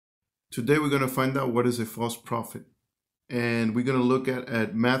Today we're going to find out what is a false prophet. And we're going to look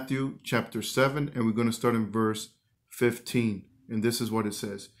at Matthew chapter 7, and we're going to start in verse 15. And this is what it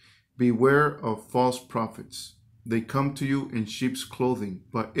says. Beware of false prophets. They come to you in sheep's clothing,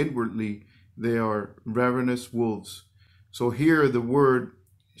 but inwardly they are ravenous wolves. So here the word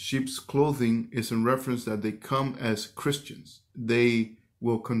sheep's clothing is in reference that they come as Christians. They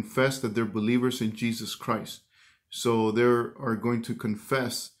will confess that they're believers in Jesus Christ. So they are going to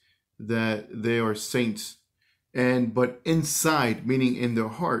confess that they are saints. But inside, meaning in their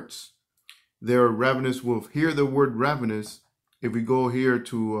hearts, they're ravenous wolf. Here the word ravenous, if we go here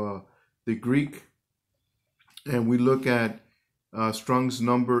to the Greek and we look at Strong's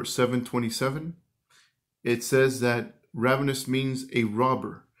number 727, it says that ravenous means a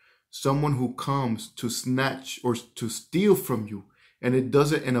robber, someone who comes to snatch or to steal from you. And it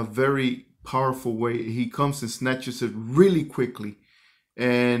does it in a very powerful way. He comes and snatches it really quickly.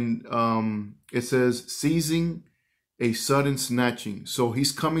 And it says seizing, a sudden snatching. So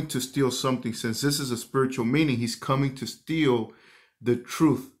he's coming to steal something. Since this is a spiritual meaning, he's coming to steal the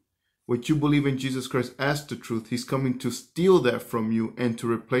truth. What you believe in Jesus Christ as the truth, he's coming to steal that from you and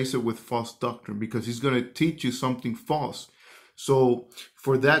to replace it with false doctrine, because he's going to teach you something false. So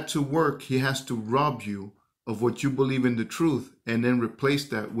for that to work, he has to rob you of what you believe in the truth and then replace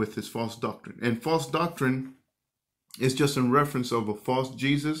that with his false doctrine. And false doctrine is just in reference of a false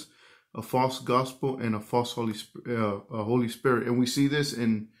Jesus, a false gospel, and a false Holy Spirit. And we see this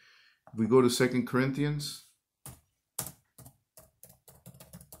in, if we go to 2 Corinthians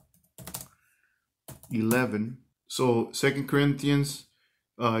 11. So 2 Corinthians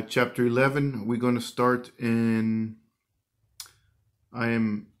chapter 11, we're going to start in, I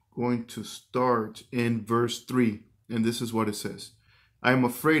am going to start in verse 3. And this is what it says. I am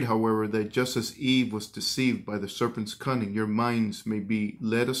afraid, however, that just as Eve was deceived by the serpent's cunning, your minds may be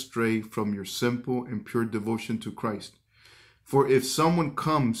led astray from your simple and pure devotion to Christ. For if someone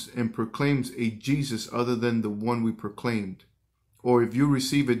comes and proclaims a Jesus other than the one we proclaimed, or if you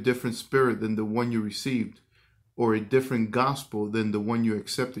receive a different spirit than the one you received, or a different gospel than the one you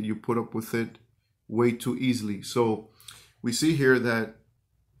accepted, you put up with it way too easily. So we see here that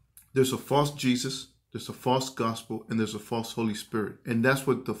there's a false Jesus, there's a false gospel, and there's a false Holy Spirit. And that's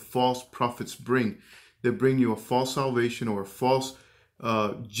what the false prophets bring. They bring you a false salvation or a false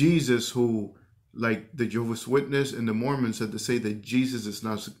Jesus who, like the Jehovah's Witness and the Mormons, had to say that Jesus is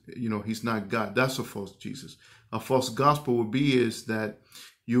not, he's not God. That's a false Jesus. A false gospel would be is that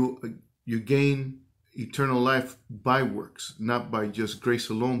you gain eternal life by works, not by just grace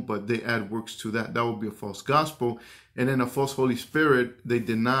alone, but they add works to that. That would be a false gospel. And then a false Holy Spirit, they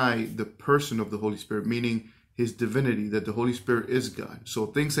deny the person of the Holy Spirit, meaning his divinity, that the Holy Spirit is God. So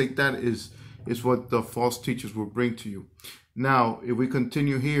things like that is what the false teachers will bring to you. Now, if we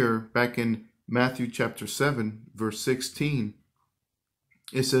continue here, back in Matthew chapter 7, verse 16,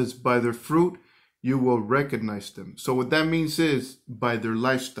 it says, by their fruit you will recognize them. So what that means is by their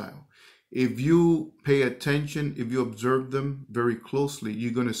lifestyle. If you pay attention, if you observe them very closely,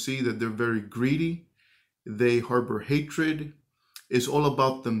 you're going to see that they're very greedy. They harbor hatred. It's all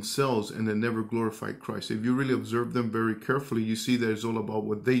about themselves, and they never glorify Christ. If you really observe them very carefully, you see that it's all about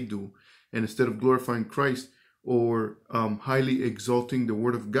what they do. And instead of glorifying Christ or highly exalting the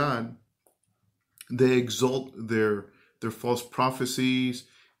word of God, they exalt their false prophecies.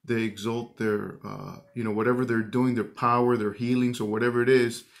 They exalt their, whatever they're doing, their power, their healings, or whatever it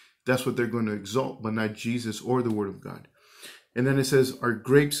is. That's what they're going to exalt, but not Jesus or the word of God. And then it says, are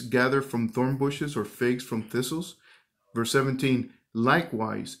grapes gathered from thorn bushes or figs from thistles? Verse 17,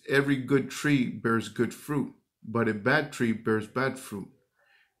 likewise, every good tree bears good fruit, but a bad tree bears bad fruit.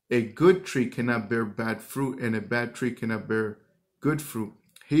 A good tree cannot bear bad fruit, and a bad tree cannot bear good fruit.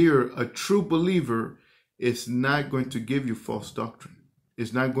 Here, a true believer is not going to give you false doctrine.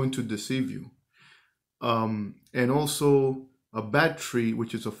 It's not going to deceive you. And also, a bad tree,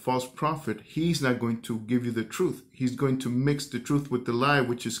 which is a false prophet, he's not going to give you the truth. He's going to mix the truth with the lie,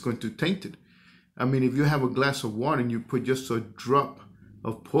 which is going to taint it. I mean, if you have a glass of water and you put just a drop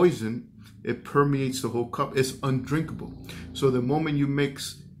of poison, it permeates the whole cup. It's undrinkable. So the moment you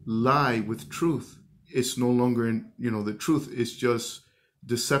mix lie with truth, it's no longer the truth. It's just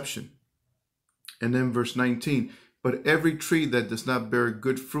deception. And then verse 19, but every tree that does not bear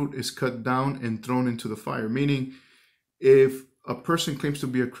good fruit is cut down and thrown into the fire. Meaning, if a person claims to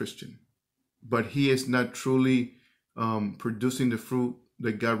be a Christian, but he is not truly producing the fruit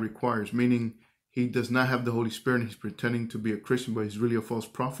that God requires, meaning he does not have the Holy Spirit and he's pretending to be a Christian, but he's really a false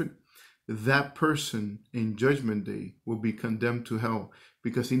prophet, that person in Judgment Day will be condemned to hell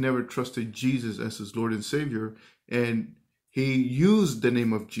because he never trusted Jesus as his Lord and Savior. And He used the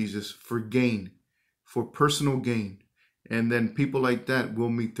name of Jesus for gain, for personal gain. And then people like that will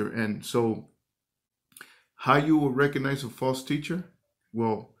meet their end. So how you will recognize a false teacher?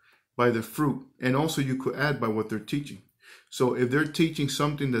 Well, by the fruit. And also you could add by what they're teaching. So if they're teaching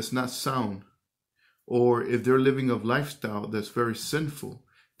something that's not sound, or if they're living a lifestyle that's very sinful,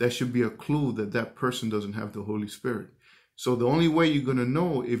 that should be a clue that that person doesn't have the Holy Spirit. So the only way you're going to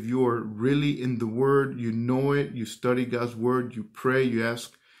know if you're really in the Word, you know it, you study God's Word, you pray, you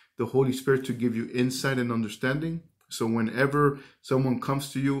ask the Holy Spirit to give you insight and understanding. So whenever someone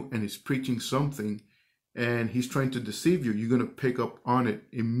comes to you and is preaching something and he's trying to deceive you, you're going to pick up on it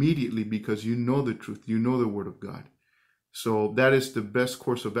immediately because you know the truth, you know the Word of God. So that is the best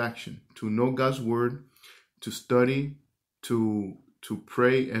course of action, to know God's Word, to study, to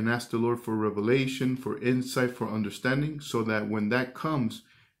pray and ask the Lord for revelation, for insight, for understanding, so that when that comes,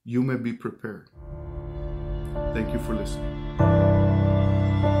 you may be prepared. Thank you for listening.